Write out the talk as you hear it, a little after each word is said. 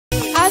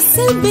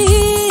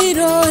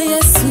Biuru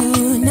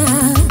Yesu na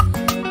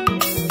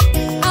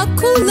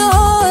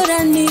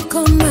akulora ni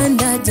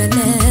komanda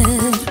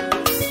jaler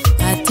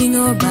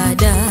atingo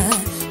bada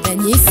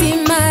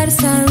ranyisi mar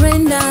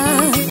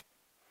surrender.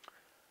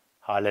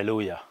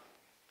 Hallelujah.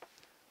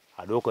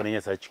 Adwoko ne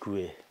Nyasaye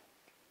kwe.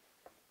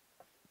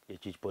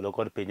 Chich polo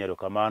kod piny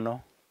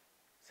erokamano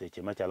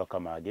seche machalo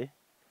kamagi.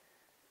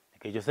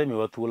 Nikech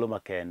osemiwa thuolo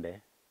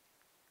makende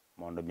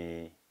mondo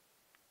mi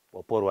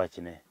wapor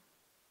wachne.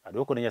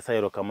 Adwoko ne Nyasaye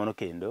erokamano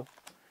kendo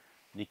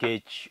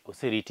nikech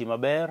oseriti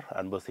maber,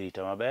 an be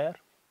oserita maber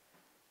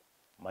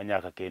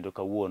manyaka kendo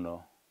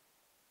kawuono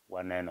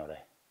wanenore.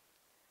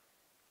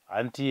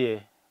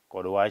 Antie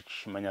kod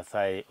wach ma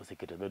Nyasaye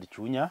oseketo e dhod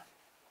chunya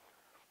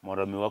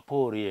mondo mi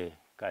waporie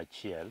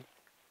kaachiel.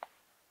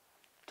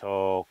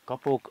 To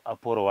kapok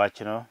aporo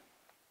wachno,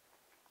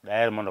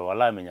 daher mondo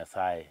walame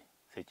Nyasaye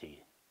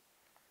sechegi.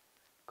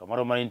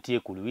 Kamoro ma intie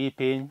kul wi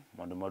piny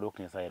mondo mwadwok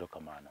Nyasaye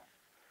erokamano.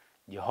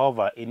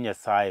 Jehova in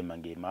Nyasaye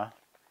mangima,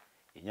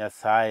 in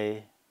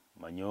Nyasaye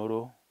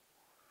manyoro,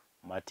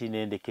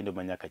 matinende kendo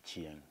manyaka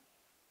chieng'.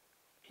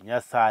 In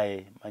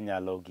Nyasaye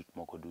manyalo gik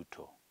moko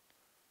duto.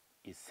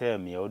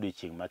 Isemiyo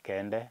odiochieng'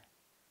 makende,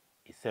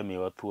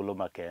 isemiyowa thuolo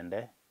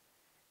makende,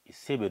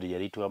 isebedo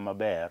jaritwa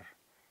maber,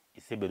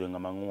 isebedo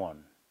ng'ama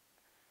ng'won,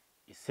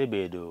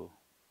 isebedo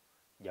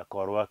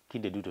jakorwa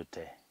kinde duto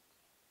te.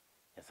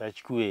 Nyasaye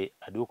kwe,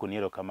 adwoko ni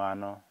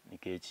erokamano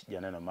nikech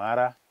janeno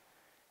mara,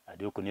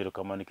 adwoko ni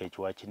erokamano nikech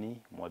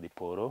wachni mwadhi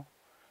poro,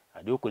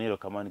 adwoko ni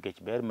erokamano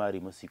nikech ber mari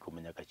mosiko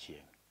manyaka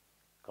chieng'.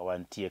 Ka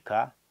wantie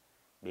ka,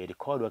 bed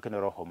kodwa kendo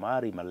roho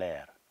mari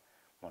maler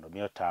mondo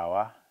mi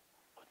otawa,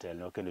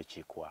 otelnwa kendo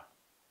chikwa.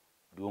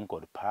 Duong'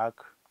 kod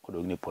pak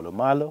odogne polo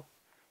malo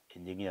e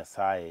nying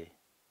Nyasaye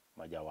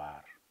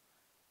majawar.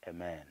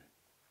 Amen.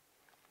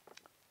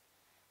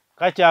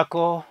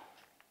 Kachako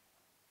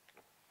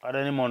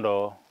adwani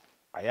mondo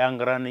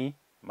ayangrani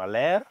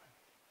maler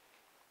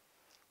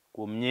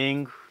kuom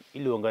nying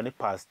iluonga ni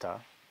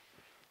Pastor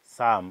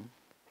Sam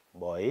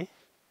Boyi.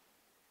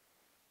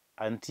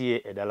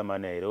 Antie e dala ma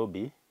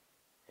Nairobi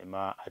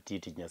ema atiyo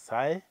tich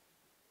Nyasaye.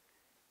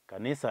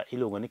 Kanisa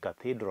iluongo ni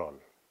Cathedral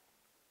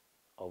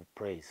of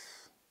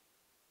Praise.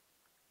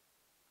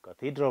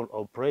 Cathedral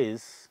of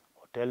Praise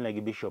otelne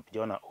gi Bishop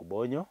Jonah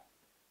Obonyo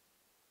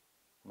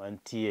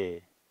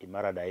mantie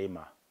Imara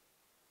Daima.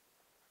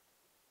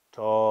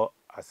 To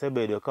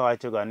asebedo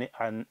kawachoga ni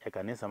an e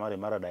kanisa mar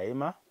Imara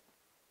Daima.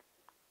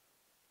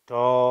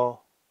 To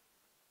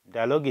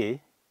ndalogi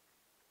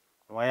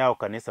wayawo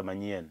kanisa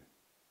manyien.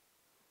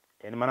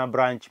 En mana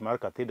branch mar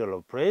Cathedral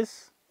of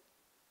Praise.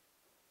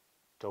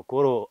 To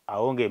koro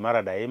aonge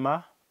Imara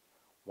Daima.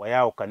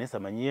 Wayawo kanisa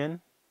manyien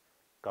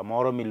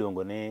kamoro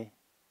miluongo ni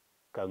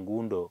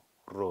Kangundo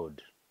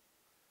Road.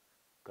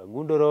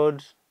 Kangundo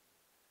Road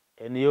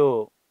en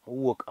yo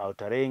mowuok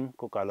Outer Ring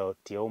kokalo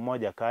tie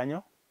Umoja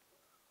kanyo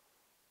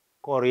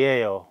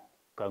korieyo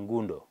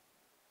Kangundo.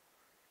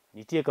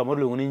 Nitie kamoro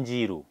iluongo ni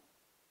Njiru.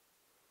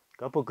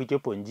 Kapok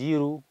ichopo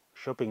Njiru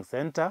Shopping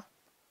Center,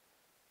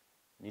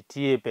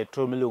 nitie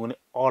petrol miluongo ni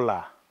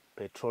Ola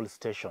Petrol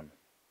Station.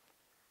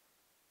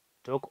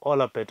 Tok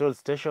Ola Petrol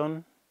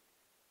Station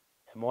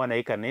ema wane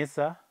i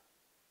kanisa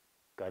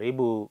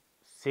karibu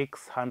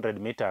 600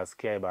 meters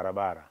kia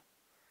barabara.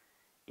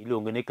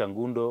 Iluongo ni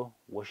Kangundo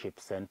Worship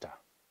Center.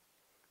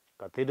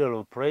 Cathedral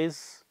of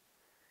Praise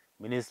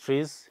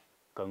Ministries,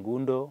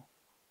 Kangundo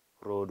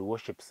Road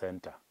Worship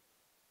Center.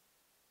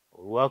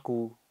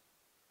 Urwaku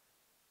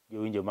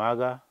jowinjo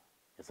maga,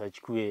 Nyasaye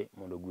kwe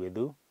mondo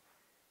gwedhu.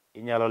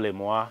 Inyalo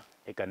lemowa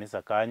e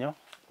kanisa kanyo,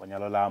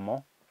 wanyalo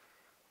lamo.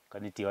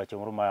 Kanitie wach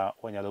moro ma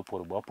wanyalo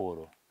poro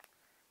bwaporo.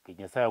 Kich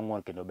Nyasaye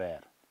ng'won kendo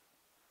ber.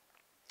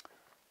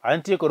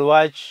 Antie kod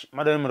wach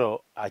madwani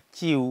mondo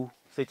achiw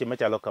seche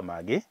machalo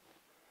kamagi.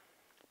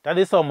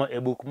 Tadhi somo e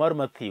buk mar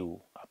Mathayo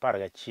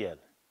 11.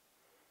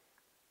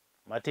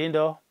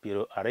 Matindo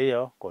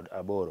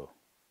 28.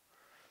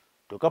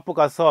 To kapok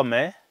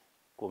asome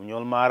kuom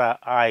nyuol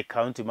mara ai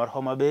kaunti mar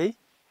Homa Bay,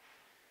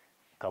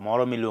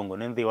 kamoro miluongo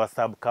ni Ndhiwa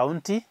Sub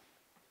County,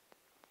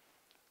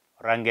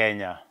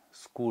 Rangenya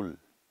School.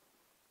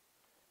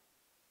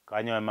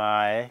 Kanyo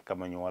ema ae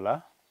kama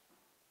nyuola.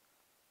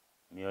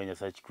 Miyo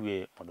Nyasaye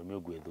kwe mondo mi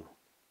ogwedhu.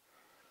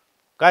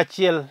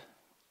 Achiel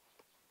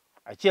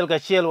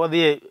kachiel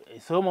wadhi e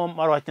somo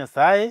mar wach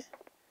Nyasaye.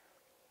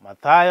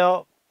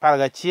 Mathayo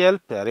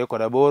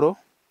 11:28.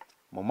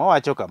 Muma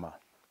wacho kama: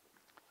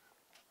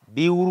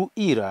 Biuru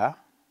ira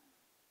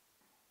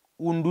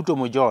un duto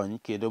mujony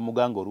kendo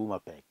mugangoru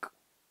mapek,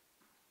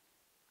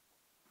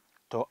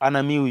 to an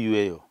amiu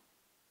yueyo.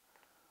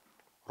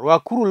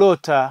 Rwakuru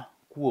lota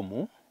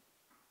kuomu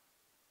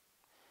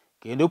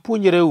kendo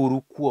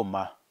puonjreuru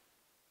kuoma,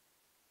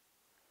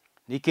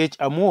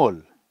 nikech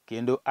amuol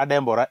kendo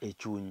adembora e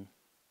chuny.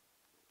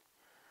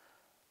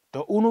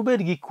 To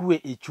unubed gi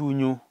kwe e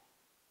chunyu,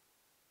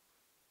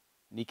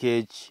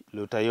 nikech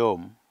lota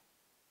yom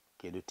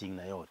kendo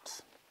ting'na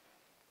yot.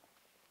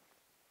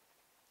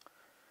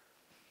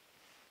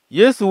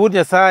 Yesu wuod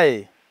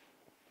Nyasaye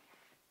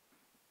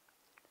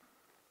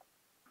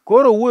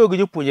koro wuoyo gi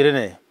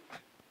jopuonjrene.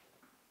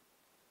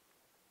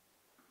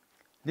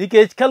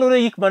 Nikech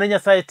kalure gik mane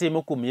Nyasaye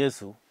timo kuom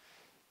Yesu,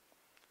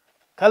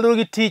 kalure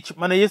gi tich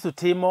mane Yesu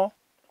timo,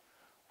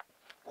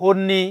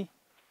 honni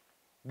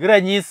gi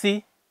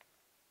ranyisi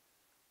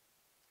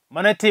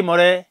mane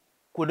timore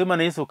kuonde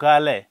mane Yesu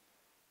kale,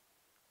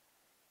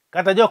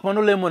 kata jok mane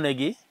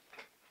olemonegi,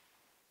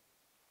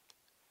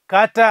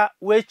 kata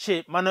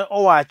weche mane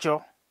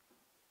owacho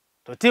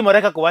to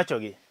timore kaka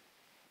owachogi.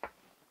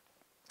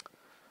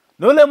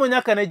 Nolemo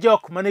nyaka ne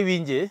jok mane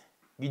winje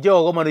gi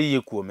jogo mane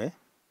yie kuome.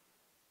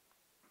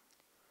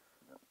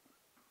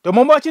 To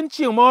momachun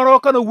chieng' moro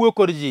kane owuoyo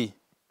kod ji,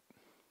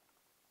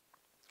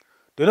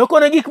 to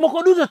nokone gik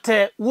moko duto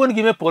te wuon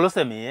gi mepolo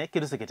osemiye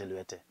kendo osekete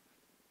lwete.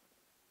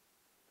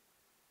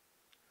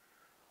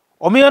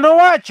 Omiyo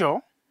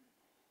nowacho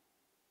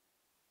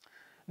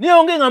ni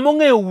onge ng'ama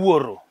ong'eyo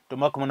wuoro to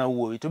mak mana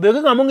wuoyi, to be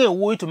onge ng'ama ong'eyo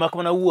wuoyi to mak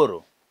mana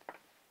wuoro.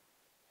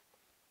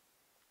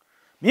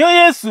 Miyo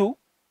Yesu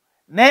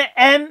ne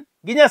en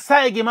gi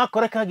Nyasaye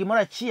gimakore ka gimoro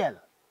achiel.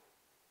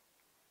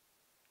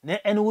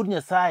 Ne en wuod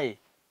Nyasaye.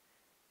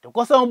 To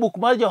kosomo buk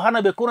mar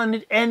Johana be koro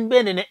ni en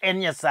bende ne en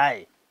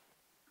Nyasaye.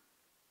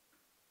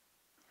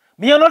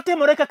 Miyo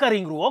notimore kaka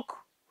ringruok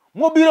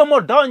mobiro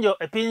modonjo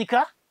e piny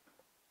ka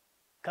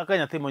kaka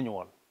nyathi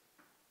monyuol.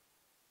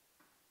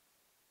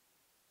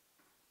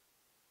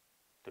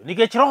 To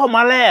nikech Roho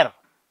Maler,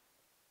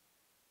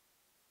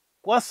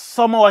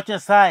 kwasomo wach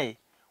Nyasaye,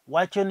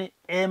 wacho ni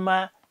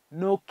ema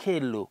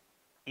nokelo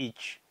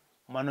ich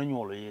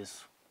manonyuolo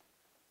Yesu.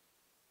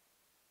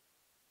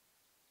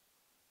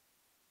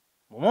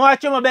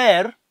 Mowacho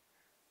maber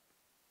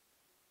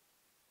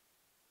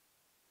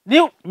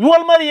ni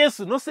nyuol mar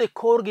Yesu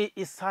nosekor gi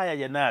Isaya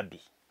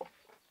janabi.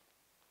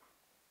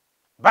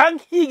 Bang'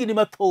 higni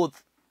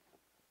mathoth,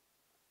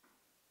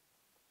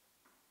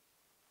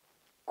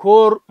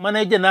 kor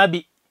mane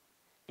janabi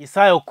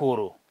Isaya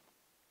okoro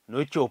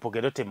nochopo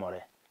kendo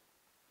timore.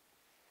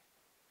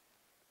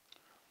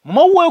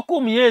 Mowuoyo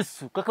kuom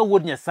Yesu kaka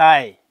wuod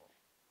Nyasaye,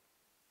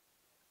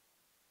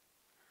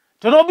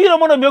 to nobiro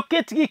mondo mi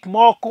oket gik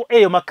moko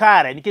e yo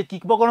makare, nikech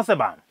gik moko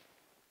nosebam.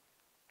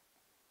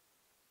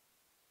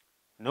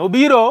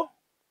 Nobiro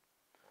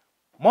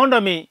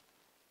mondo mi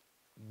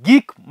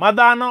gik ma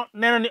dhano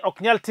neno ni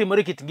ok nyal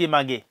timore kit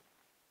ngimagi,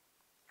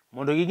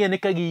 mondo ging'e ni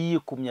ka giyie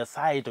kuom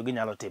Nyasaye to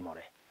ginyalo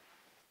timore.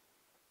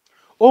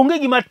 Onge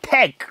gima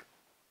tek,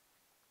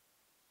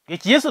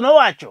 nikech Yesu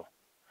nowacho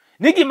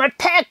ni gima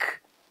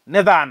tek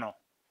ne dhano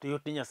to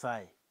yot ni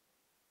Nyasaye.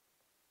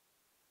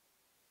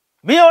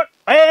 Miyo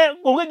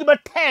onge gima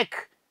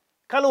tek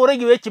kaluwore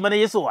gi weche mane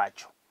Yesu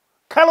wacho,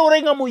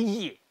 kaluwore ng'ama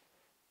oyie.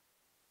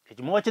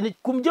 Nikech mowacho ni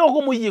kuom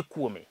jogo moyie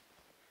kuome,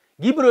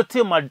 gibiro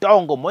timo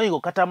madongo moingo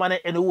kata mane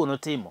en owuon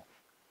otimo.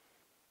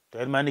 To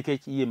en mana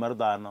nikech yie mar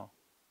dhano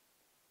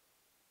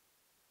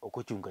ok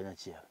ochung'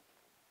 kanyachiel.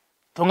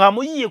 To ng'ama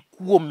oyie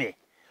kuome,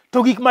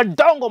 to gik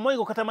madongo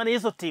moingo kata mane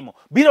Yesu timo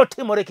biro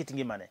timore kit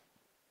ngimane.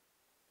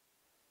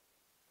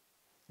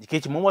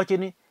 Nikech mowacho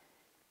ni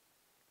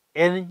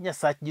en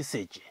Nyasach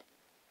Nyiseche,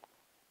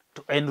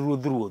 to en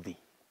Ruodh ruodhi.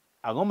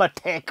 Ang'o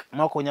matek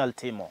ma ok onyal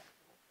timo?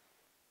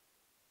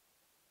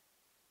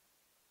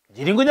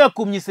 Ji ringo nyaka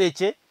kuom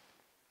nyiseche,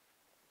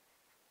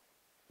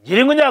 ji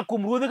ringo nyaka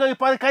kuom ruodhi ka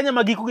giparo kanyo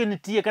ma gikogi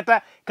nitie,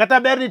 kata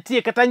ber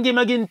nitie, kata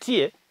ngimagi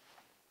nitie.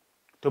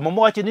 To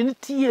mowacho ni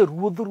nitie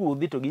Ruodh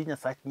ruodhi to gi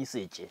Nyasach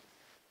Nyiseche.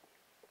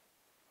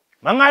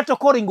 Ma ng'ato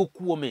koringo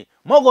kuome,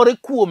 mogore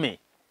kuome,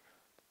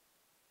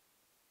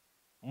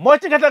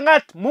 moche kata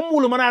ng'at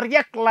momulo mana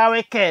riak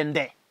lawe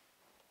kende,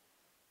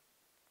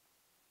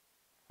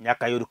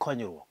 nyaka yud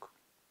konyruok.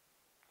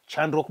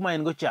 Chandruok ma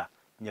en go cha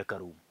nyaka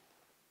rum.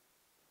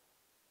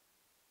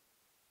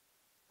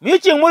 Miyo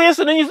chieng' moro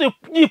Yesu ne nyiso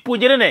ji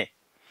puonjrene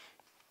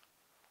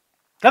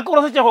kaka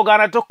osechako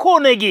oganda, to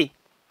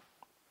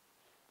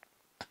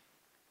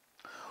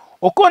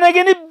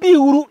okonegi ni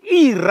biuru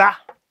ira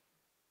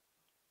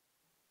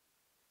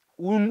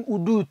un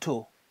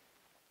uduto.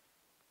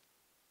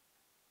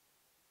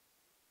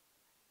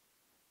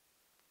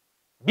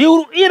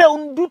 Biuru ira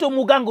un duto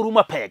mugangoru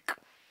mapek.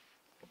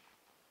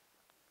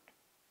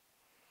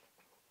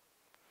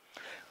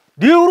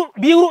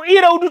 Biuru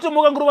ira uduto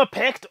mugangoru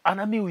mapek, to an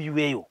amiu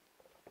yueyo.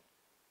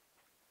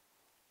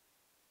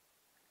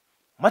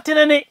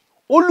 Matiende ni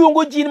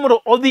oluongo ji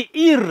mondo odhi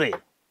ire,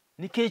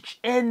 nikech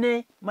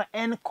ene ma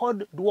en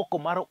kod duoko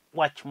mar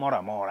wach moro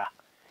amora.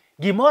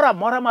 Gimoro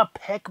amora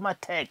mapek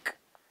matek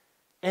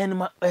en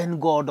ma en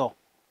godo,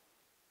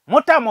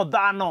 motamo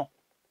dhano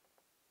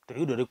to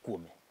yudore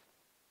kuome.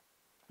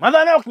 Ma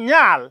dhano ok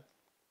nyal,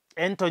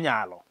 en to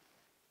nyalo.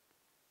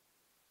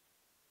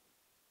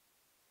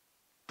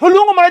 To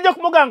luongo mana jok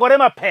mogangore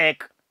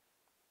mapek,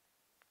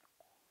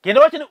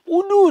 kendo wacho ni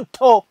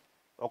uduto,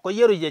 ok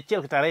oyiero ji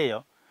achiel kata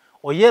ariyo,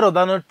 oyiero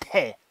dhano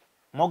te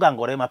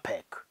mogangore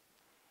mapek.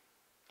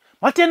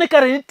 Matiende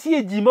kare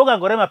nitie ji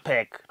mogangore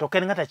mapek, to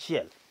ken ng'at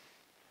achiel.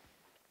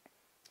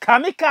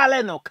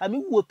 Kamikale no,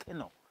 kamiwuothe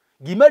no,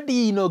 gima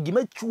dino,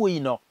 gima chuoyi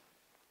no,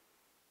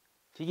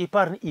 kik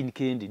ipar ni in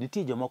kendi,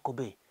 nitie jomoko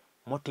be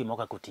motimo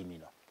kaka otimi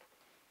no.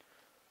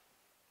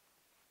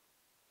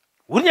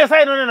 Un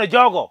Nyasaye noneno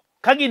jogo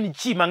ka gin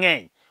chi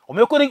mang'eny.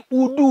 Omiyo koro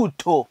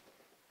uduto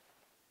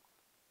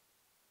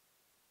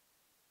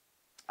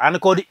an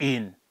kod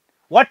in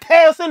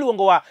wate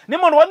oseluongowa ni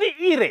mondo wadhi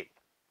ire.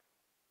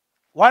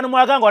 Wan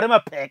mwagangore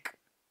mapek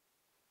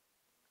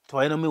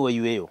to en omiwa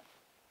yueyo.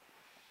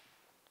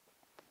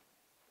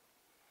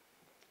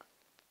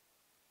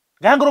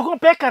 Gangruok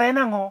mapek kare en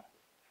ang'o?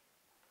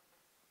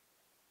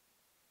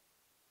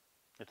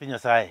 Nyathi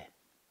Nyasaye.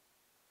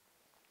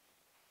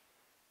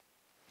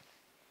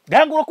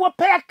 Gangruok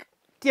mapek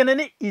tiende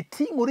ni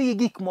iting'ori gi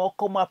gik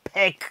moko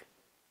mapek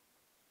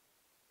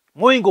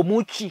moingo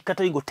muchi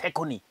kata oingo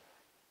tekoni.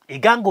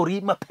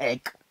 Igangori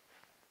mapek.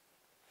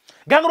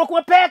 Gangruok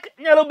mapek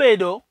nyalo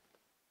bedo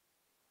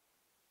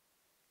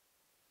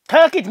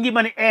kaka kit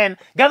ngimani en.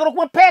 Gangruok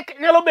mapek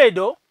nyalo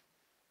bedo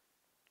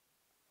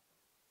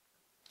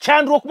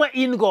chandruok ma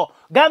in go.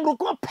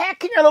 Gangruok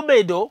mapek nyalo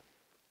bedo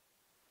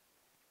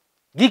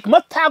gik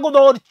mathago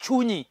dhood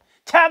chunyi.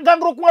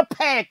 Gangruok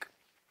mapek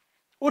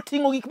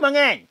oting'o gik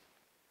mang'eny.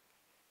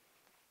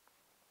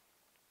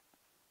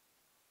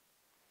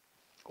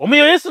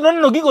 Omiyo Yesu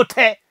noneno gigo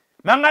te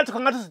ma ng'ato ka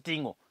ng'ato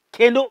oseting'o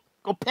kendo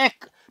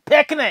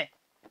pekne.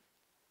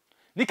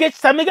 Nikech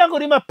sami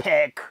gangori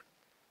mapek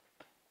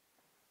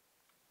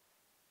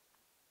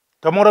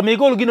to mondo mi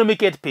igol gino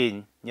miket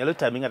piny nyalo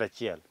tami ng'ato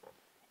achiel.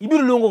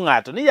 Ibiro luongo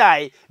ng'ato ni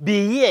yaye bi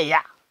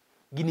yieya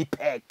gini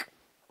pek.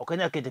 Ok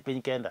anyal kete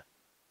piny kenda.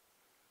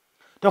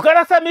 To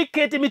kata sami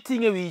kete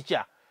miting'e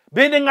wicha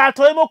bende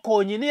ng'ato emo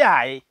konyi ni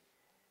yaye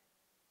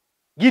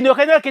gini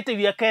ok anyal kete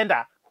wiya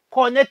kenda.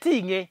 Konya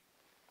ting'e.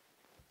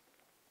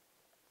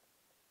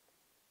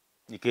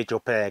 Nikech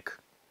opek.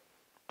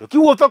 To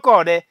kiwuotho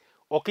kode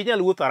ok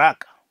inyal wuotho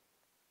haraka.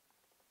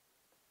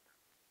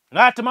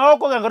 Ng'at ma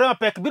ok ogangore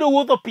mapek biro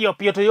wuotho piyo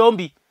piyo to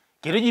yombi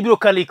kendo ji biro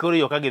kali koro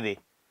yo ka gidhi.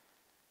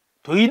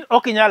 To in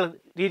ok inyal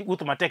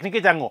wuotho matek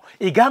nikech ang'o?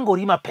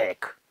 Igangori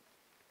mapek.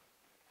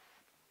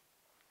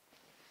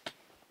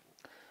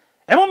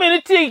 Emomiyo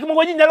nitie gik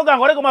moko ji nyalo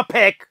gangorego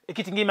mapek e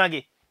kit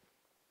ngimagi.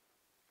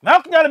 Ma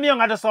ok nyal miyo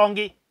ng'ato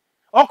songi.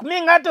 Ok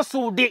mi ng'ato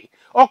sudi.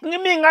 Ok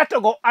mi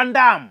ng'ato go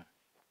andam.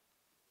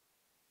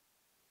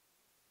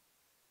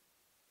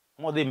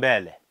 Modhi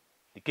mbele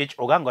nikech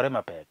ogangore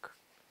mapek.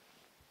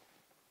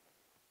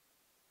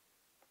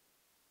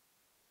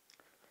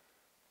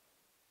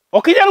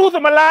 Ok inyal wuotho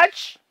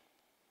malach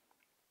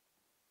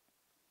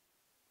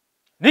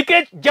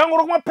nikech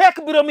gangruok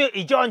mapek biro miyo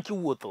ijony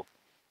kiwuotho.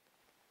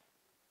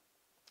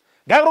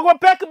 Gangruok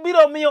mapek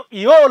biro miyo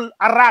iol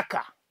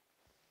haraka.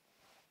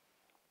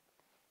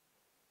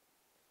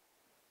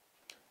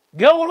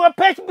 Gangruok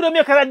mapek biro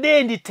miyo kata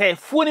dendi te,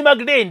 fuoni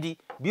mag dendi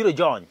biro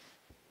jony.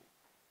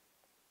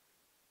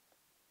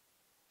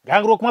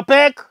 Gangruok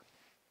mapek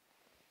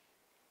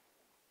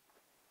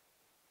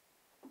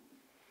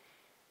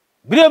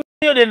biro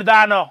miyo dend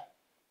dhano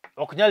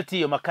ok nyal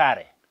tiyo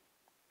makare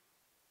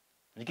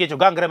nikech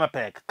ogangre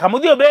mapek.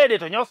 Kamodhi obede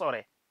to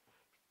nyosore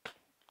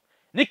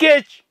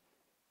nikech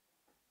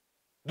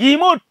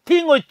gima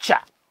oting'o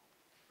cha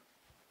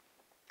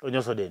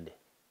onyoso dende.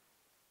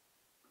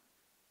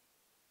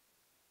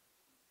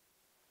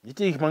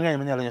 Nitie gik mang'eny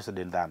manyalo nyoso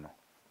dend dhano.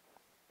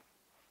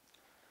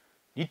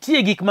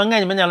 Nitie gik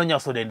mang'eny manyalo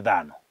nyoso dend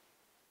dhano.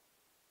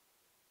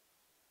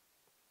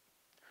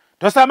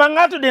 To sama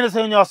ng'ato dende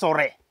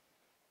osenyosore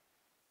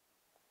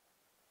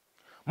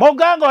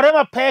mogangore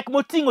mapek,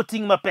 moting'o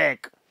ting'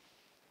 mapek,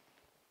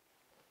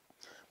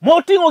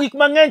 moting'o gik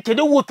mang'eny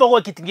kendo wuothogo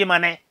e kit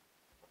ngimane,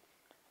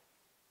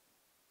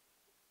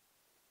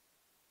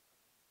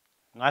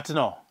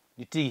 ng'atno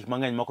nitie gik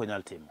mang'eny ma ok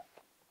onyal timo.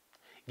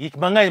 Gik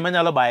mang'eny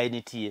manyalo baye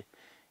nitie.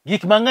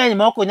 Gik mang'eny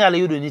ma ok onyal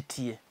yudo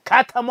nitie.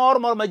 Kata moro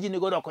ma ji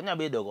nigodo ok onyal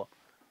bedogo.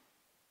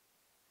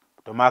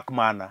 To mak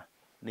mana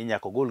ni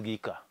nyaka ogol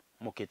gika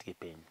moketgi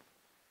piny.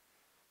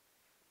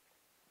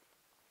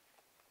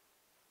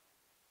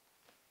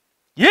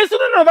 Yesu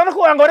noneno dhano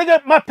kogangore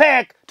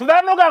mapek, to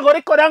dhano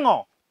nogangore kod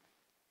ang'o?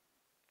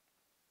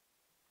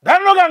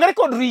 Dhano nogangore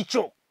kod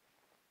richo.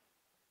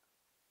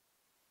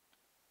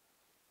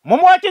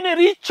 Mowacho ni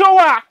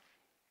richowa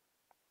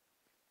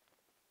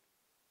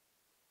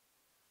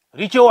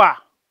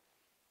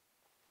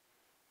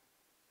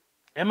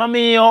ema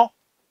miyo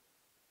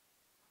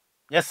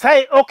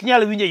Nyasaye ok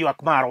nyal winjo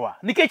ywak marwa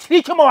nikech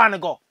richo ma wan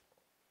go.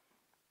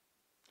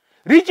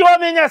 Richowa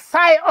miyo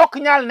Nyasaye ok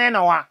nyal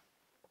nenowa.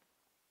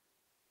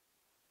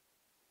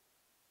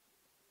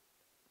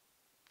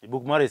 E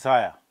buk mar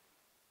Isaya,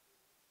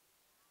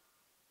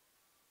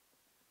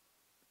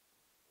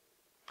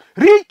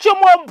 richo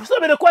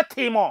mosebedo kwa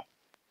timo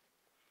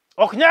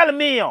ok nyal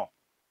miyo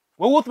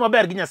wawuoth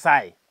maber gi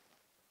Nyasaye.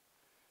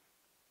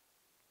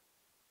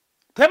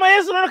 Tema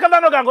Yesu neno ka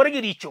dhano ogangore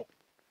gi richo.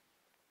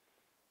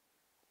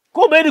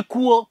 Kobed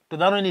kuo to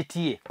dhano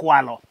nitie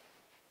kwalo.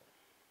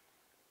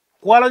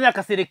 Kwalo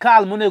nyaka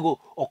sirikal monego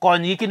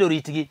okonygi kendo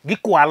ritgi gi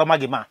kwalo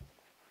magima.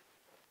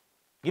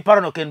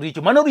 Giparo no ken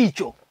richo. Mano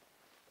richo.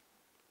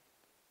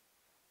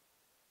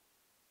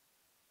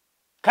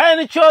 Ka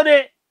en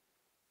chode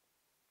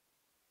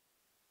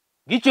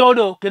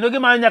gichodo kendo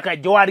gimanyo nyaka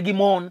jowadgi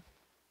mon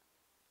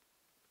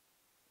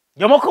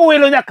Jomoko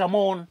wilo nyaka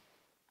mon.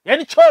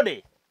 Yani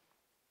chode.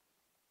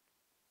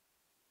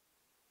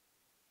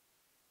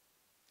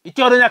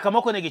 Ichode nyaka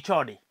moko ne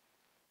gichode.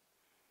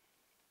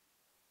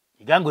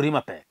 Igangori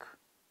mapek.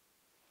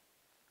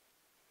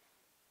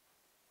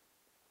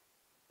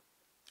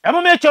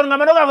 Amo miyo chon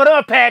ng'ama nogangore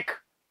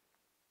mapek.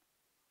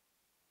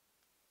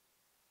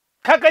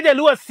 Kaka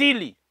jaluo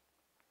asili.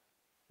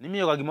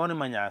 Nimiyo ga gimoro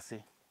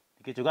manyasi.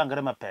 Nikech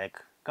ogangore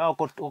mapek. Ka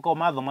ok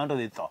omadho mando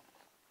dhi tho.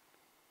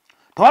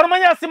 To war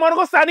manyasi moro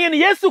go sani en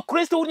Yesu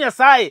Kristo ur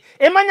Nyasaye.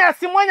 Ema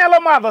nyasi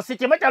mwanyalo madho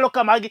seche machalo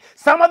kamagi.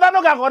 Sama dhano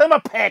ogangore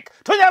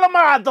mapek. To nyalo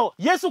madho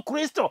Yesu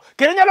Kristo.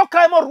 Kendo nyalo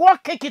kae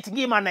morwake kit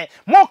ngimane.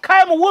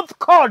 Mokae mowuoth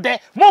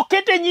kode.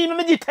 Mokete nyime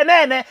ma ji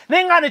tenene.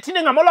 Ne ng'ane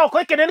tinde ng'ama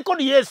oloko kendo en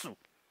kod Yesu.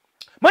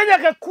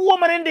 Manyaka kuo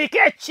mane ndike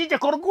e chike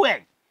kor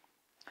gweng'.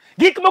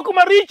 Gik moko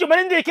maricho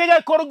mane ndike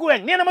ga kor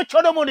gweng'. Ni en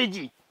mochodo mone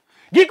ji.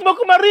 Gik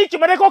moko maricho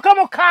mane koka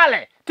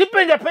mokale.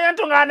 Tipenja penya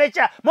to ng'ane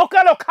cha.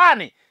 Mokalo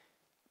kane.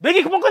 Be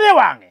gik moko ne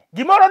wang'e.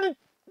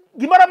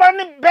 Gimoro mara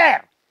ni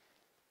ber.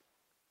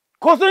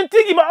 Koso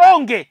nitie gima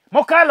onge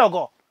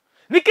mokalogo.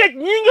 Nikech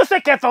nyingi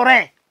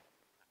osekethore.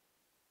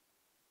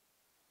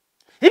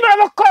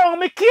 Imadho kong'o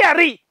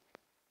mikiari.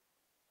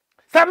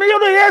 Sama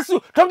iyudo Yesu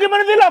to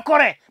ngimani dhi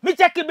lokore.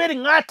 Michak ibed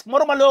ng'at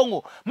moro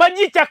malong'o. Ma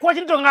ji chak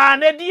wacho ni to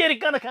ng'ane dieri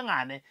kana ka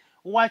ng'ane.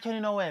 Wacho ni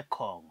nowe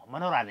kong'o.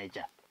 Mano rane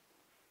cha.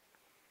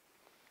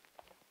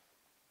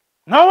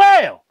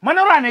 Noweyo.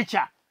 Mano rane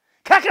cha.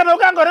 Kaka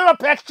nogangore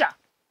mapek cha.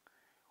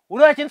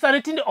 Unawacho ni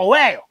sani tinde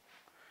oweyo.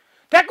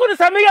 Tako ni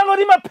sama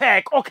igangori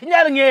mapek ok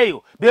inyal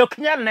ng'eyo. Be ok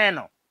inyal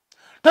neno.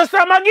 To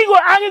sama gigo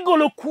ang'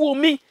 igolo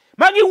kuomi.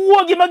 Magi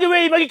wuogi magi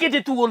weyi magi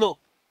kete thuolo.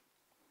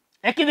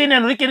 Ekidhi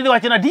neno ni kendo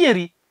wacho na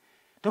dieri.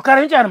 To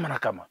kare nchar mana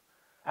kama.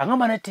 Ang'o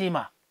mane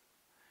tima?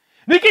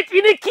 Nikech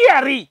ini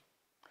kiari.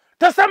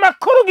 To sama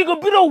koro gigo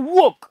biro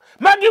wuok.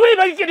 Magi weyi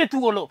magi kete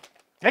thuolo.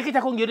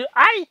 Ekichako ng'eyo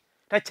ai.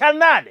 Ta chal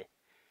nade.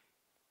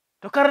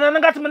 To kare nana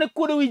ng'at mane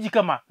kuodo wiji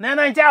kama.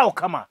 Nena njao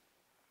kama.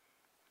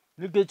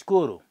 Nikech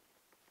koro.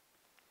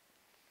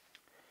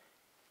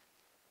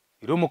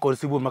 Iromo kod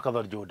sibuor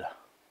makadhor Juda.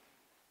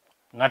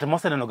 Ng'at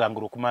moseneno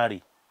gangruok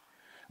mari.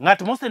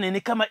 Ng'at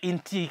moseneni kama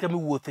intie kama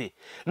iwuothe.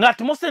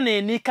 Ng'at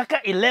moseneni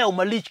kaka ilewo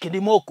malich kendo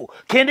imoko.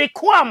 Kendo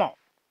ikwamo.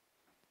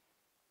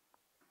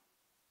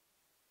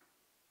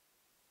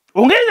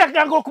 Onge nyaka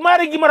gangruok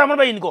mari gimoro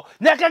amora in go.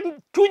 Nyaka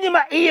chunyi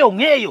ma iye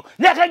ong'eyo.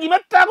 Nyaka gima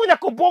thago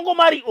nyaka obwongo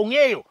mari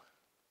ong'eyo.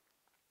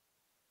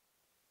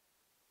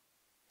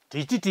 To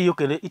itiyo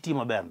kendo itiyo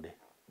maber nde.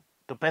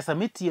 To pesa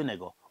mitiyo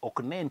nego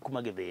ok nen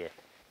kuma gidhiye.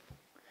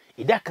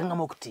 Idak ka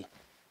ng'ama ok ti.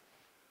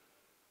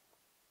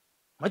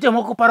 Macho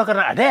moko paro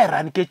kana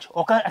adera nikech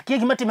ok akia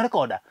gima timore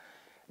koda.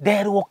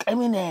 Derruok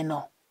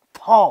emineno.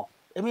 Tho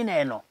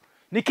emineno.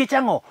 Nikech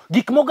ang'o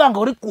gik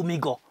mogangore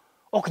kuomigo.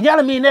 Ok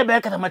nyal mi ne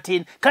ber kata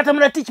matin. Kata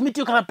mana tich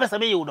mitiyo kata pesa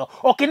miyudo.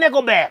 Ok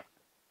inego ber.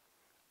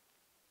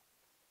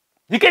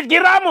 Nikech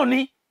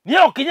giramoni ni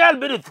ok inyal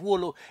bedo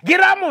thuolo.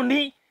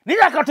 Giramoni ni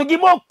nyaka to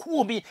gima ok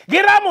kuomi.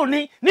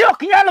 Giramoni ni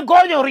ok inyal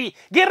gonyori.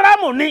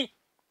 Giramoni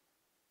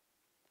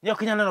ni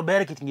ok inyal neno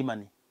ber kit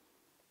ngimani.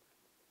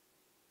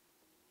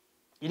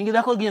 In gi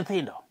dhako gi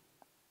nyithindo.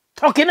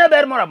 To ok ine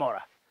ber moro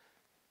amora.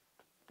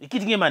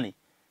 Ikit ngimani.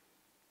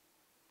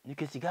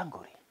 Nikech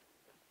igangori.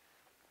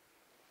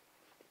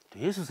 To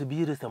Yesu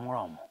osebiro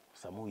samoromo.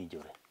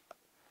 Samowinjore.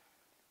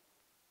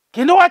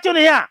 Kendo wacho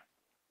niya.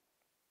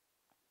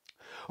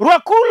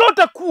 Rwakuru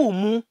lota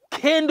kuomu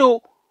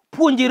kendo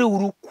puonjere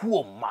uru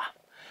kuoma.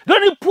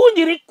 Doni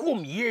puonjiri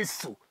kuom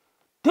Yesu.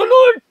 To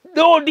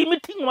lodi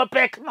miting'o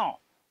mapek no.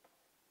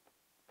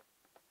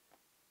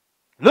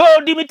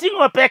 Lodi miting'o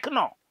mapek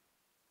no.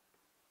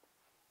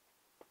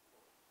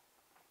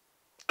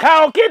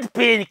 Kao ket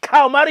piny,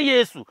 kao mar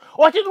Yesu.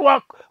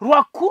 Wacho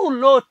rwakuru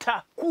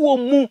lota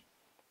kuomu.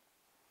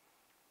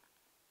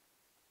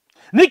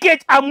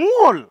 Nikech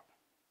amuol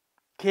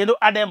kendo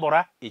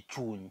adembora e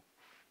chuny.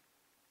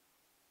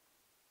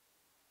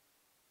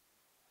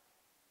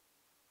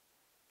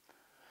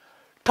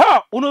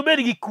 To unobed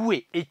gi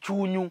kwe e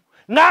chunyu.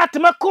 Ng'at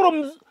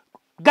makoro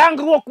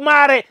gangruok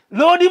mare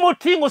lodi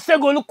moting'o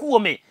segol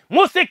kuome.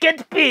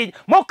 Moseket piny.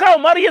 Mokao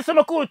mar Yesu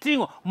makoro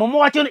ting'o.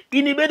 Mowacho ni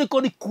inibed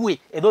kod kwe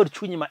e dhod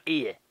chunyi ma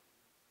iye.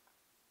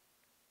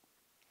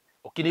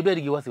 Ok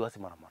inibed gi wasiwasi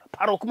moro amora.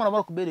 Paro ok moro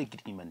amora ok bed e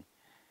kit ngimani.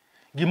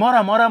 Gimoro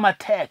amora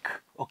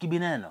matek ok ibi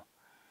neno.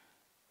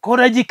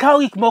 Koda ji kawo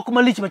gik moko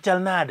malich machal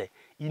nade.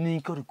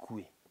 In kod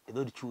kwe e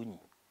dhod chunyi.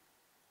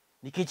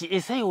 Nikech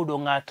iseyudo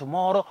ng'at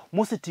moro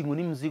moseting'o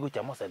ni mzigo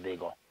cha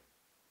mosedhigo.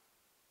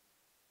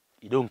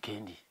 Idong'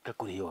 kendi ka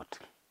kore yot.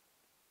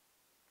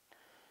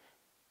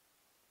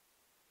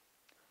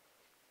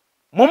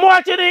 Momo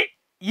wacho ni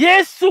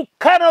Yesu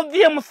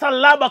kanodhi e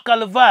msalaba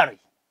Kalvari.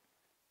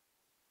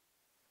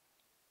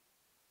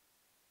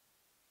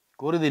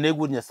 Koro dhi ne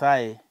Wuod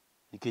Nyasaye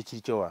nikech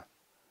richowa.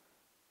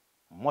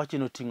 Mwache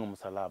noting'o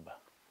msalaba.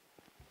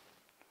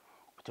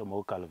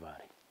 Ochomo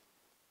Kalvari.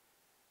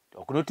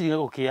 Ok noting'e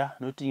kokia,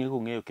 noting'e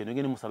kong'eyo kendo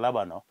ng'eni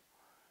msalaba no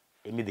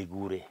emidhi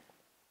gure.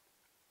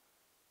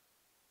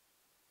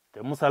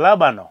 To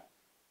msalaba no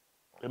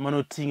ema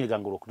noting'e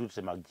gangruok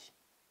duto mag ji.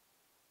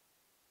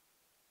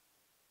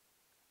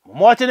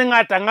 Mowacho ni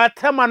ng'ato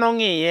ang'ata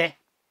manong'iye,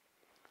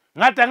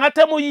 ng'ato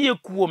ang'ata moyie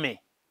kuome,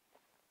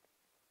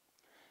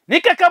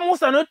 ni kaka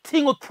Musa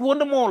noting'o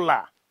thuond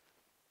mula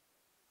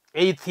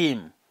ei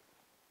thim,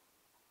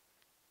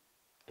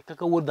 e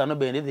kaka wuod dhano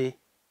bende dhi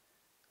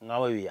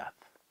ng'awo ewi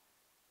yath.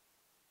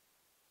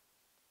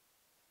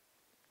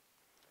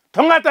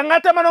 To ng'ato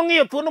ang'ata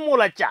manong'iyo thuond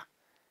mula cha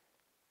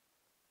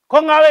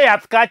kong'awo e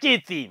yath kacha e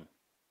thim,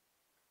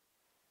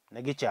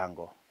 ne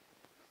gichango,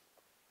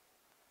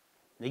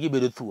 ne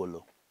gibedo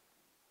thuolo.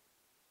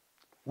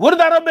 Wuod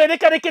dhano bende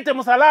kane ikete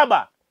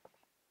musalaba,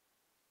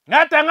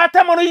 ng'ato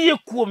ang'ata manoyie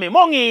kuome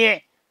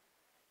mong'iye,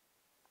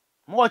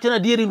 mowacho ni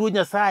adieri Ruoth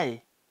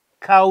Nyasaye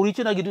kaw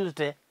richona gi duto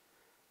te,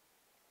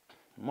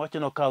 mowacho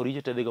ni okaw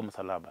richo te dhigo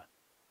musalaba,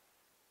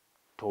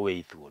 to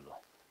oweyi thuolo.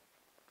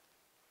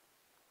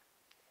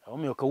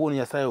 Omiyo kawuono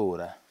Nyasaye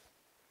ora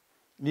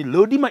ni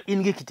lodi ma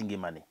in gi kit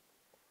ngimani,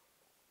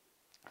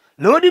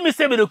 lodi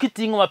misebedo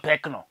kiting'o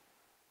mapekno,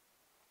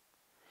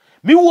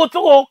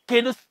 miwuothogo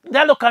kendo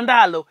ndalo ka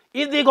ndalo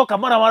idhigo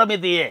kamoro amora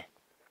midhiye,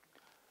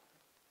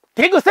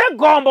 tigo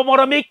segombo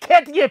mondo mi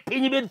ketgi e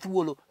piny ibed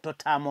thuolo, to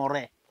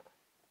tamore.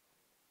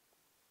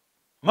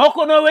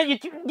 Moko nowe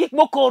gik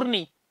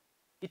mokorni,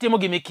 itimo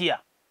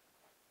gimikia.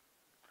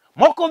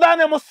 Moko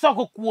dhano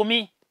mosoko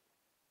kuomi,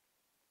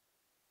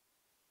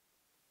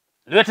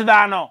 lwet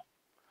dhano.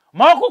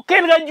 Moko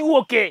kel ga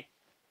juoke,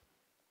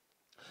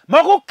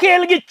 moko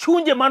kel gi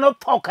chunje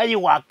manotho ka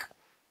ywak,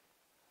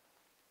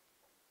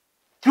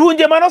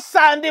 chunje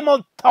manosandi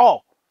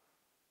motho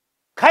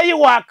ka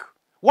ywak,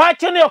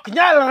 wacho ni ok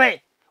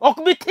nyalre,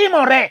 ok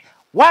bitimore,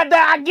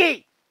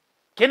 wadagi,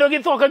 kendo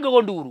githo ka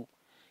gogo nduru,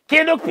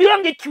 kendo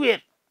piron gi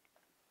chwer,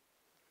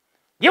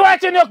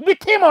 giwacho ni ok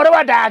bitimore,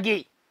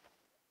 wadagi.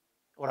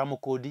 Oramo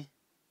kodi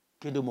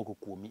kendo moko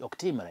kuomi, ok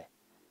timre,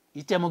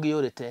 itemo gi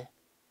yore te,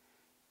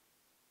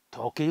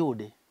 to ok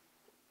iyude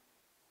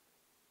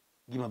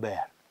gima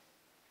ber.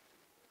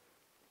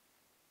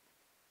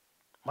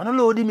 Mano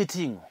lodi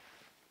miting'o.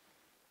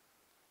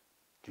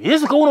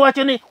 Yesu kawuono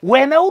wacho ni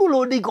wenauru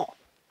lodigo,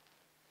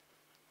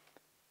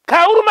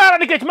 kauru mara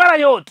nikech mara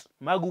yot,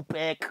 magu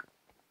pek.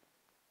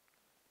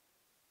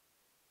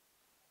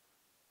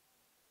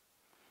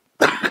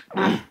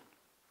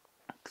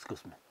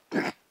 Excuse me.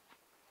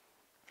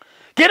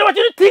 Kendo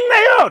wacho ni ting'na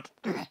yot,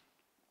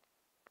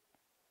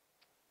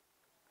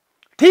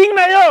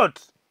 ting'na yot,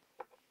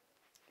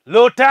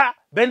 lota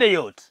bende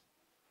yot.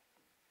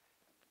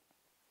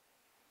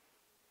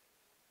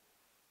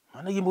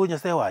 Mano gima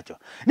Nyasaye wacho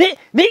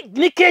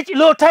nikech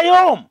lota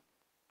yom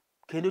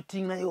kendo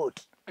ting'na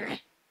yot.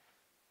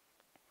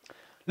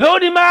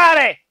 Lodi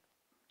mare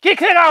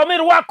kikregawo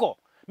mirwako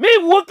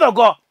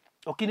miwuothogo,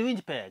 ok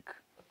iniwinj pek,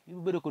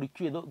 ibedo kod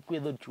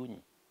kwe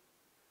chunyi.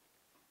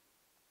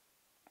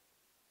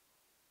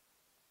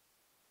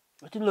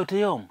 Wacho ni lota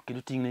yom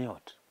kendo ting'na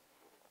yot.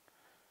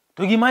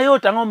 To gima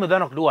yot ang'o ma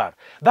dhano ok dwar?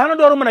 Dhano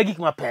dwaro mana gik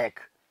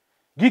mapek,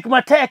 gik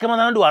matek ema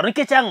dhano dwaro.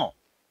 Nikech ang'o?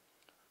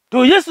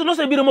 To Yesu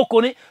nosebiro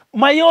mokone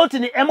mayot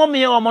ni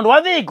emomiyowa mondo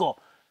wadhigo.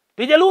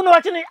 To Jaluo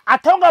wacho ni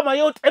atonga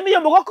mayot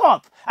emiyombogo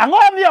koth. Ang'o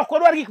omiyo ok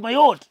wadwar gik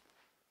mayot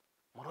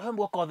mondo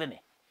wayombogo kodhni?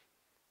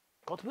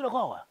 Koth biro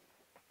gowa.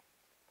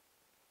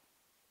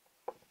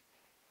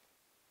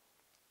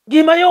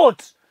 Gima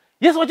yot.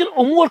 Yesu wacho ni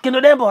omuol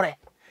kendo dembore.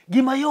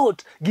 Gima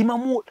yot, gima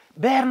muol,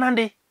 ber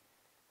nandi.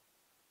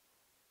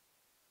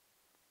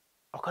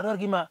 Ok adwar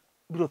gima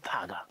biro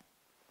thaga.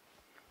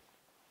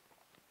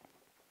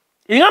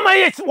 Ing'ama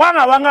iye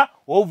wang'a wang'a,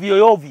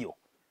 ovyo ovyo.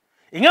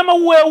 Ing'ama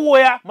wuoya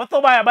wuoya,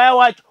 matho baya baya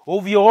wach,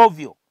 ovyo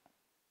ovyo.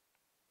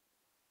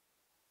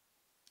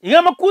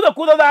 Ing'ama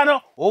kudha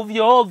dhano,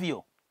 ovyo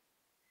ovyo.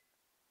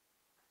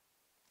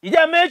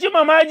 Ijamecho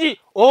mamaji,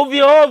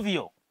 ovyo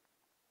ovyo.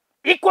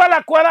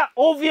 Ikwala kwala,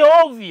 ovyo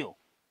ovyo.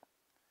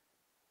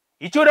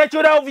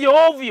 Ichora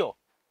ovyo ovyo.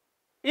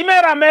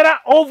 Imera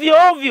mera, ovyo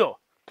ovyo.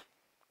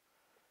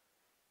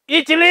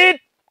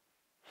 Ichlit.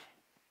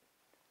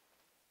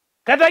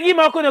 Kata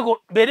gima ok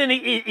onego bede ni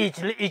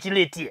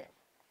ichlitie.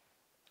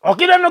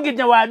 Ok idwa nogit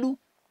nyawadu,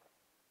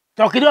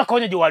 to ok idwa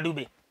konyo jowadu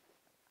be.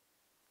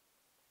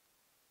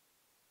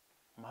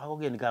 Mago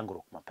gin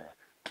gangruok mapek.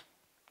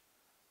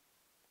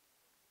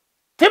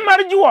 Tim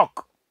mar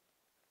juok.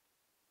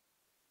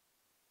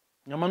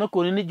 Ng'ama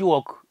nokoni ni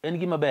juok en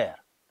gima ber,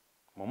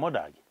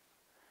 momodagi.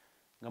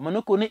 Ng'ama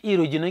nokoni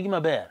iro ji en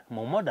gima ber,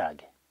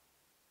 momodagi.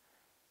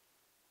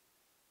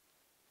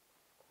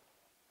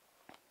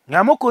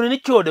 Ng'ama okoni ni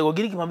chodego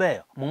gin gima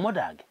beyo,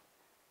 momodagi.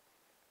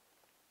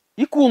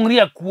 Ikuong'ri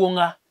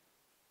akuong'a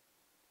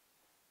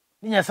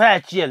ni Nyasaye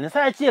achiel,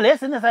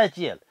 ese Nyasaye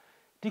achiel.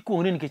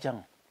 Tikuong'ri nikech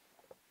ang'o?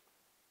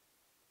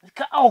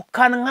 Ka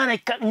ok an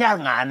ng'ane nyar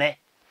ng'ane.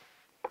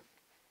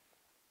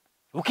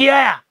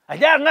 Ukiaya,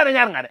 ajar ng'ane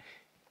nyar ng'ane.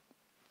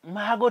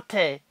 Mago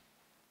te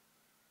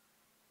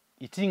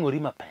iting'ori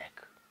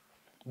mapek.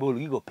 Bol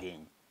gigo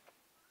piny.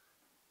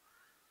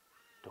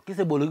 To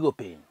kisebolo gigo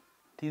piny,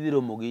 tidhi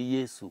romo gi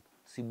Yesu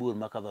sibuor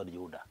maka dhod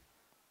Juda.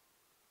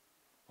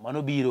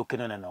 Mano biro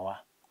kendo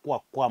nenowa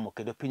kwamo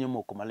kendo piny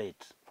omoko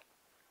malit.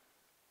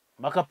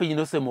 Maka piny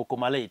nosemoko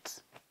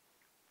malit.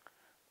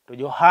 To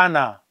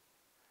Johana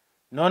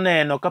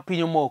noneno ka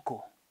piny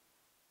omoko.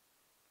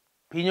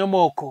 Piny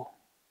omoko.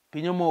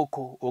 Piny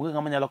omoko. Onge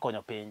ng'ama nyalo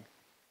konyo piny.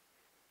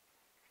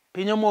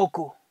 Piny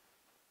omoko.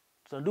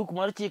 Sanduk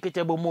mar chike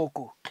cha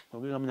bomoko.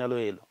 Onge ng'ama nyalo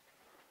elo.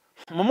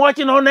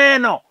 Mamawachi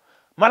noneno.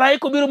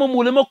 Malaika obiro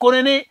momule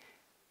mokone ni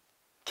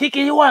kik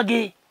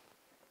iywagi.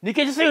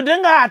 Nikech iseyude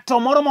ng'ato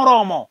moro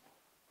moromo.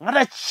 Ng'ato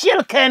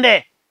achiel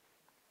kende.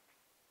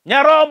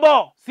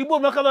 Nyarombo.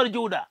 Sibuor makadhor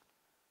Juda.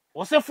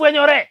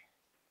 Osefwenyore.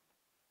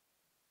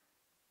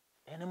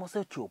 Ene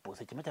mosechopo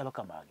seche machalo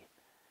kamagi.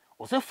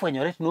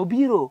 Osefwenyore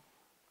nobiro.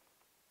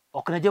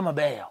 Ok ne joma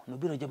beyo.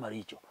 Nobiro joma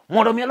richo.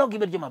 Mondo mielo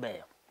gibed joma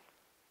beyo.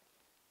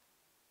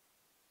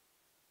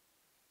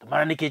 To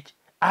mana nikech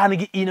an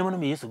gi in ema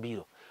nomiyo Yesu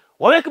biro.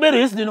 Wawek bero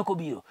Yesu dino ko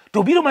biro.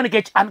 To biro mana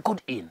nikech an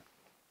kod in.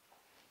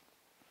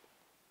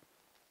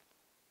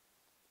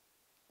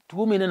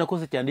 Tuo mineno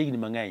kosechandi higni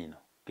mang'eny no.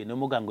 Kendo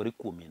mogangore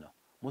kuomi no.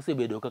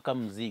 Mosebedo kaka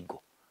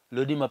mzigo.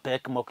 Lodi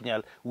mapek mok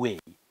nyal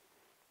weyi.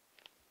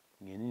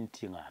 Ng'e ni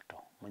nitie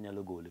ng'ato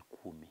manyalo gole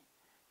kuomi.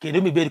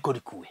 Kendo mibed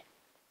kod kwe.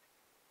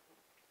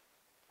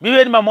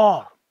 Mibed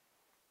mamor.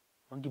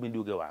 Mangi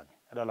binduge wang'e.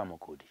 Adalamo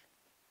kodi.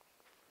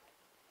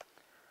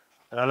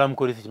 Adalamo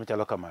kodi seche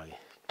machalo kamagi.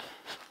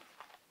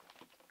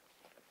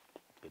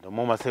 Kendo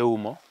moma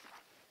seumo.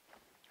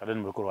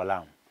 Adani moro koro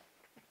walam.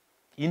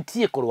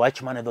 Intie kod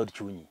wach mane dhod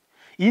chunyi.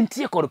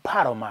 Intie kod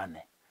paro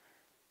mane.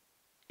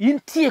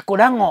 Intie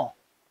kod ang'o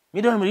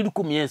midwaro mondo iyud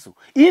kuom Yesu.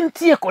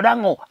 Intie kod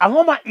ang'o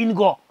ma in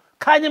go.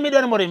 Kanye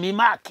midwaro mondo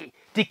imaki.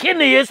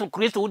 Tikene Yesu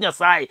Kristo ud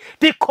Nyasaye.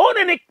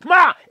 Tikone ni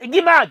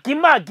gima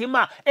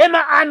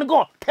ema an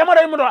go. Temo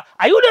dwaro mondo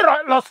ayude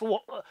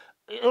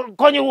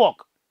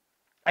konyruok.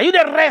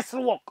 Ayude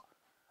resruok.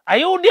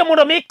 Ayude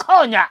mondo mi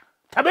konya.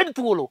 Tabed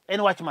thuolo.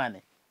 En wach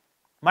mane.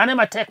 Mane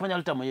matek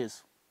manyalo tamo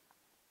Yesu.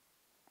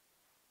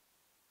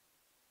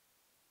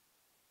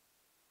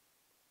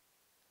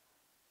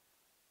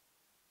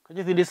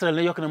 Nyithind Israel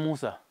ne yok ne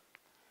Musa.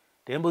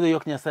 Tembo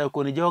yok Nyasaye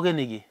koni joge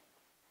nigi.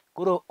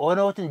 Koro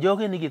ona wacho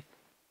joge nigi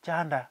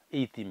chanda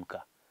e thim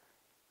ka.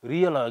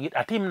 Riyo la git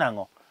atim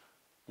nango.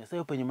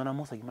 Nyasaye openjo mana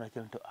Musa gimara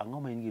achiel to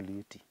ang'o ma in gi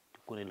lweti to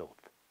kone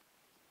loth.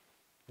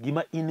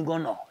 Gima in go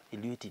no e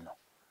lweti no.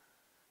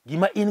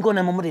 Gima in go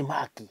na mondo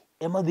imaki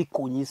ema dhi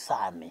konyi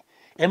sani.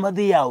 Ema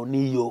dhi yawo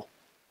ni yo.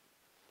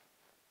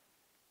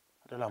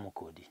 Adalamo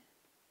kodi.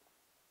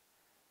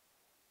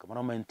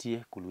 Kamano ma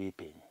entie kulwe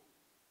penyi.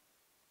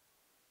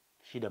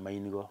 Shida ma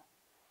in go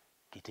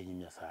kite nyim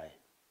Nyasaye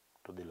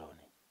to dhi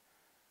loni.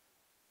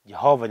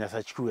 Jehova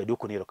Nyasaye kwe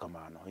aduoko ni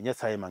erokamano.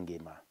 Nyasaye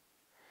mangima.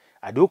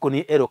 Aduoko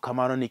ni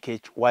erokamano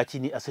nikech wachi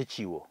ni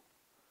asechiwo.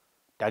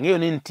 Tang'eyo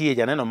ni nitie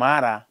janeno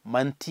mara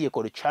mantie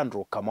kod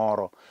chandruok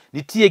kamoro.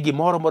 Nitie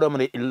gimoro modwaro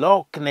mondo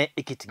ilokne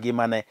e kit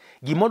ngimane.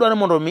 Gimodwaro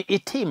mondo mi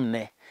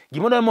itimne.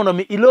 Gimodwaro mondo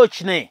mi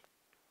ilochne.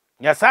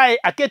 Nyasaye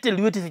akete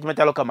lweti seche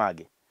machalo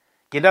kamagi.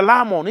 Kendo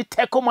lamo ni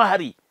teko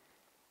mari.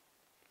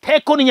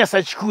 Teko ni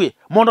Nyasaye kwe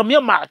mondo mi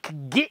omak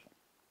gi.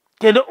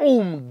 Kendo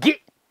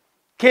gi.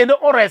 Kendo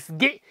ores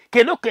gi.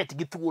 Kendo ket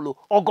gi thuolo.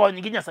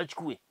 Ogony gi Nyasaye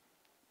kwe.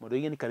 Mondo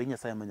ing'e ni kare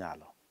Nyasaye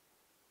manyalo.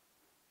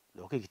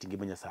 Loke kit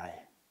ngima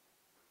Nyasaye.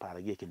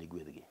 Para gi kendo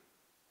gwedh gi.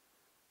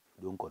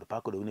 Duong' kod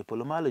pak odog ne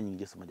polo malo nying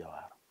Yesu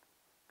majawar.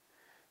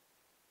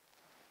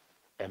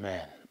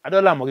 Amen.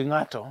 Adwa lamo gi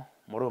ng'ato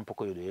moro ma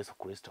pok oyudo Yesu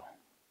Kristo.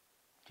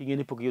 King'e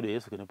ni pok oyudo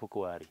Yesu kendo pok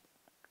wari.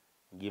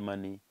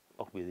 Ngimani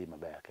ok bi dhi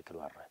maber kaka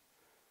dwarore.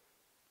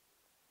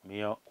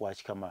 Miyo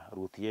wach kama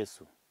Ruoth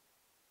Yesu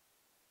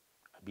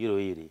abiro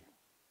iri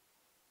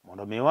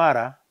mondo mi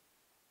wara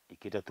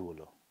iketa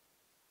thuolo.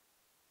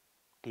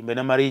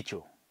 Timbena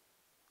maricho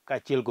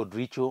kaachiel kod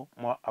richo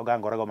ma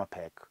ogangorego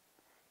mapek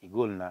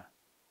igolna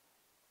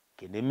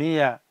kendo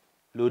miya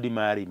lodi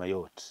mari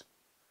mayot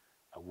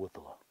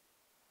awuotho.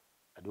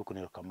 Aduoko ni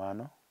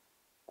erokamano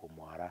kuom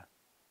wara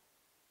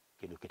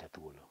kendo keta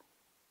thuolo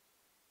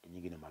e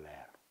nyingine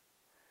maler.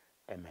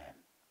 Amen.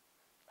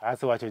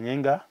 Asewacho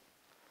nyinga.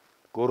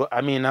 Koro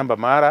ami namba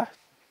mara.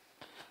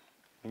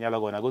 Inyalo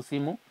gona go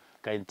simu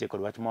ka intie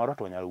kod wach moro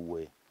to wanyalo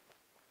wuoye.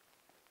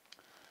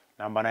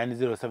 Namba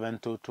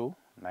 90722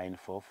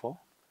 944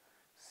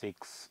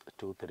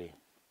 623.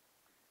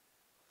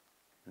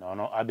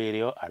 Nono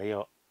abiriyo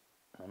ariyo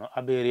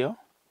 944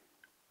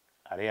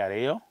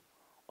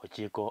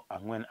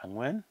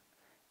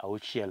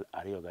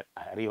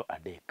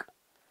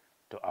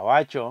 To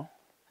awacho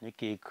ni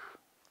kik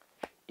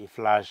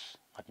i-flash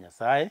at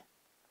Nyasaye.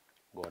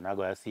 Gona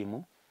goya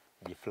simu.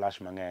 Di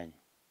flash mang'eny.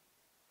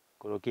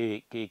 Koro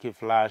ki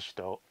flash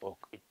to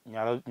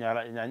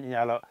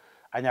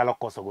anyalo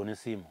koso goni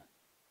simu.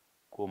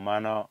 Kuom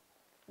mano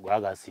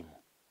goaga simu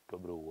to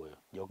biro wuoyo.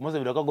 Jok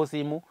mosebedo ka go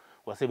simu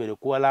wasebedo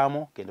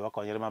kualamo kendo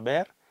wakonyore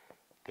maber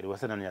kendo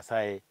waseneno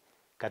Nyasaye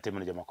katimo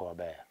ne jomoko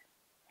maber.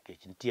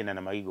 Nikech nitie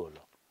neno ma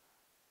igolo.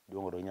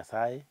 Duong' odog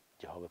Nyasaye,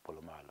 Jehova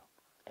polo malo.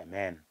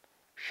 Amen.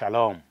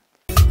 Shalom.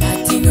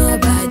 Atingo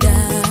bada,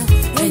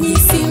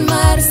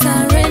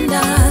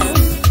 surrender.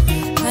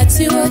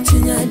 Atiwo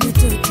chunya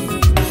duto te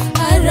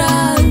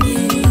arangi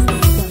Baba,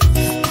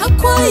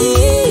 akwayi